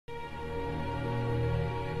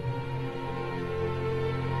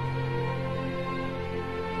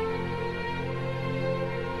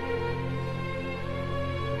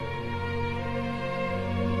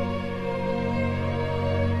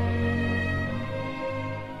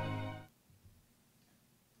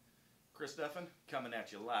Chris Duffin coming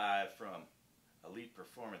at you live from Elite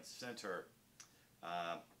Performance Center.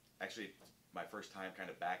 Actually, my first time kind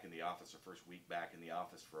of back in the office, or first week back in the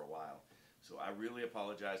office for a while. So I really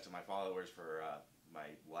apologize to my followers for my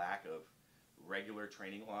lack of regular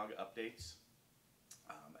training log updates.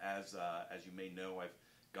 As you may know, I've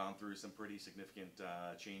gone through some pretty significant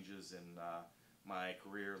changes in my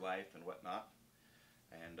career life and whatnot.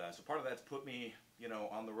 And so part of that's put me,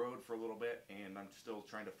 on the road for a little bit, and I'm still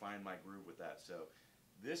trying to find my groove with that. So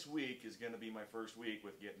this week is going to be my first week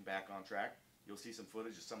with getting back on track. You'll see some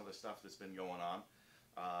footage of some of the stuff that's been going on.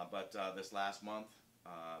 But this last month,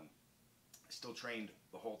 I still trained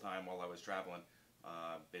the whole time while I was traveling.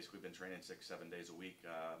 Basically been training 6-7 days a week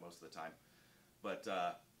most of the time. But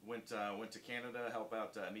went to Canada, help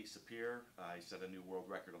out Amit Sapir. He set a new world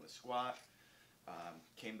record on the squat.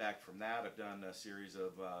 Came back from that. I've done a series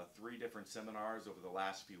of 3 different seminars over the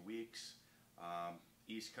last few weeks.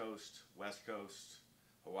 East Coast, West Coast,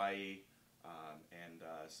 Hawaii, and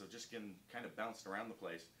so just getting kind of bounced around the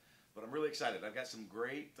place. But I'm really excited. I've got some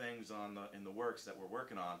great things in the works that we're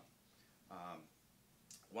working on.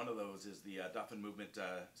 One of those is the Duffin Movement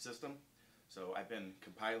System. So I've been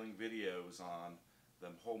compiling videos on the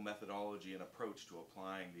whole methodology and approach to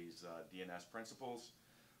applying these DNS principles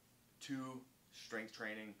to strength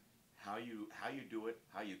training, how you do it,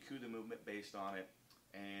 how you cue the movement based on it,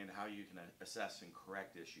 and how you can assess and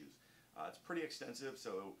correct issues. It's pretty extensive,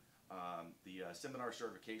 so the seminar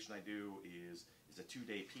certification I do is a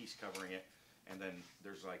 2-day piece covering it, and then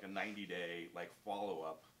there's like a 90-day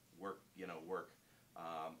follow-up work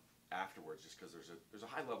afterwards, just because there's a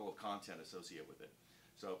high level of content associated with it.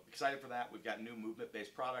 So excited for that. We've got new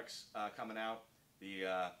movement-based products coming out.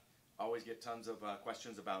 Always get tons of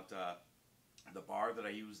questions about the bar that I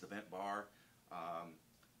use, the vent bar.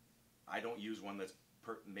 I don't use one that's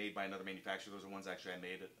made by another manufacturer. Those are ones actually I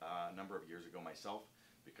made a number of years ago myself,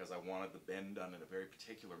 because I wanted the bend done in a very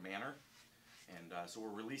particular manner. And so we're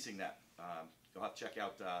releasing that. You'll have to check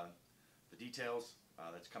out the details.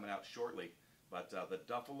 That's coming out shortly. But the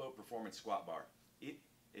Duffalo Performance Squat Bar.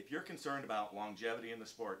 If you're concerned about longevity in the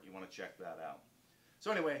sport, you want to check that out.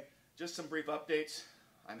 So anyway, just some brief updates.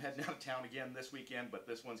 I'm heading out of town again this weekend, but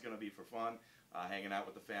this one's going to be for fun, hanging out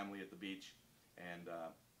with the family at the beach. And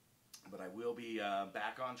but I will be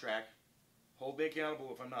back on track. Hold me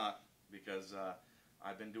accountable if I'm not, because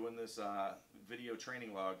I've been doing this video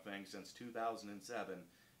training log thing since 2007,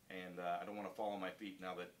 and I don't want to fall on my feet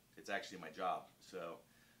now that it's actually my job. So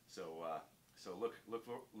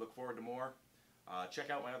look forward to more.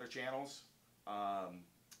 Check out my other channels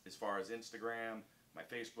as far as Instagram, my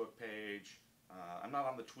Facebook page. I'm not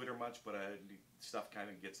on the Twitter much, but stuff kind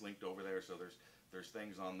of gets linked over there, so there's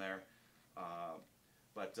things on there.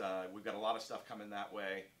 But we've got a lot of stuff coming that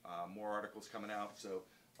way, more articles coming out. So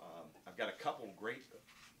I've got a couple great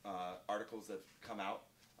articles that have come out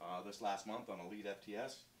this last month on Elite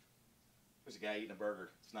FTS. There's a guy eating a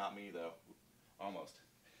burger. It's not me, though. Almost.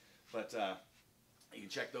 But you can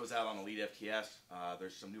check those out on Elite FTS.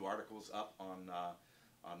 There's some new articles up on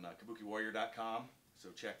kabukiwarrior.com,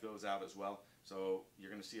 so check those out as well. So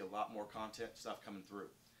you're going to see a lot more content stuff coming through.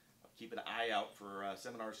 Keep an eye out for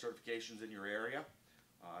seminar certifications in your area.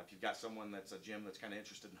 If you've got someone that's a gym that's kind of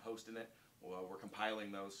interested in hosting it, well, we're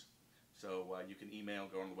compiling those. So you can email,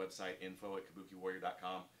 go on the website,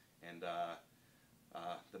 info@kabukiwarrior.com, and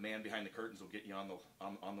the man behind the curtains will get you on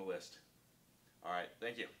the list. All right,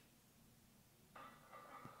 thank you.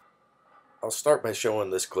 I'll start by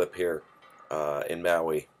showing this clip here in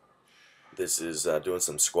Maui. This is doing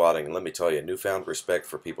some squatting, and let me tell you, newfound respect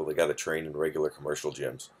for people that got to train in regular commercial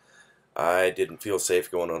gyms. I didn't feel safe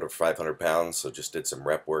going under 500 pounds, so just did some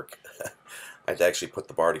rep work. I had to actually put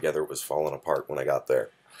the bar together. It was falling apart when I got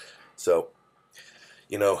there. So,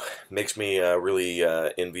 makes me really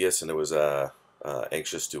envious, and it was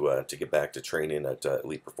anxious to get back to training at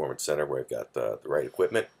Elite Performance Center, where I've got the right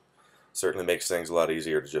equipment. Certainly makes things a lot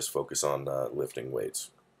easier to just focus on lifting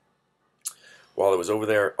weights. While I was over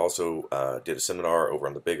there, also did a seminar over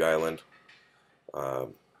on the Big Island.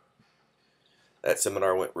 That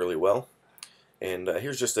seminar went really well. And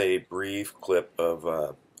here's just a brief clip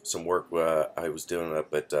of some work I was doing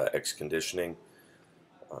up at X Conditioning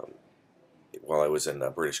while I was in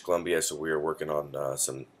British Columbia. So we were working on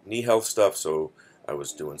some knee health stuff. So I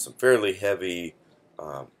was doing some fairly heavy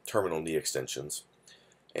terminal knee extensions.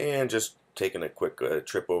 And just taking a quick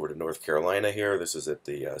trip over to North Carolina here. This is at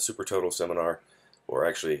the Super Total seminar, or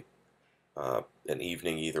actually an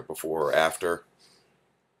evening either before or after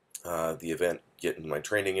the event, getting my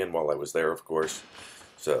training in while I was there, of course.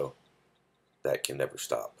 So that can never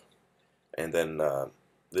stop. And then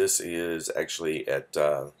This is actually at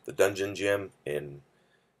the Dungeon Gym in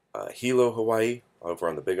Hilo, Hawaii, over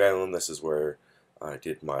on the Big Island. This is where I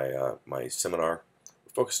did my my seminar.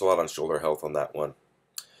 We focused a lot on shoulder health on that one.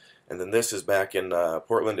 And then this is back in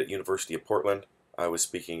Portland at University of Portland. I was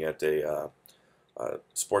speaking at a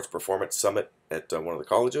sports performance summit at one of the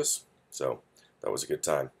colleges, so that was a good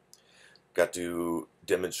time. Got to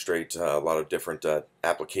demonstrate a lot of different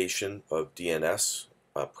application of DNS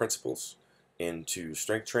principles into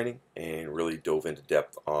strength training, and really dove into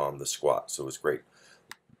depth on the squat, so it was great.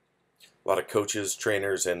 A lot of coaches,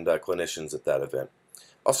 trainers, and clinicians at that event.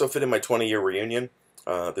 Also fit in my 20-year reunion.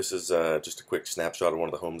 This is just a quick snapshot of one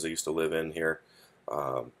of the homes I used to live in here.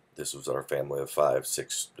 This was our family of 5,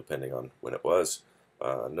 6, depending on when it was.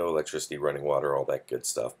 No electricity, running water, all that good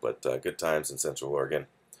stuff, but good times in Central Oregon.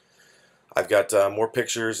 I've got more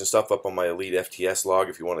pictures and stuff up on my Elite FTS log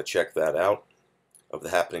if you want to check that out, of the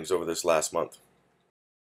happenings over this last month.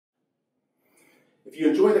 If you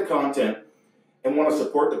enjoy the content and want to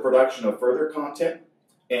support the production of further content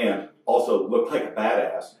and also look like a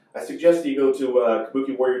badass, I suggest you go to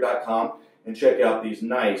kabukiwarrior.com and check out these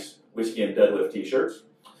nice whiskey and deadlift t-shirts.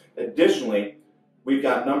 Additionally, we've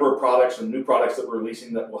got a number of products and new products that we're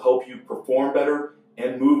releasing that will help you perform better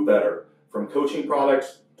and move better, from coaching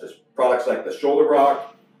products to products like the shoulder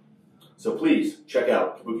rock. So please check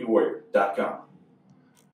out kabukiwarrior.com.